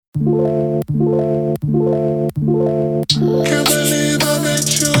Can't believe I met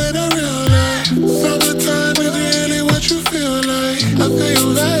you in a real life. Summertime is really what you feel like. I feel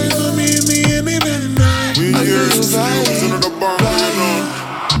you vibes with me in the midnight. I feel you vibes.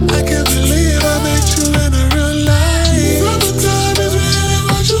 I can't believe I met you in a real life. Summertime is really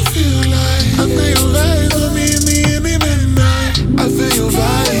what you feel like. I feel you vibes with me in the midnight. I feel you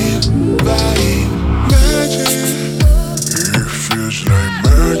vibe, magic. It feels like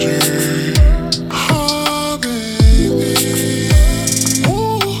magic.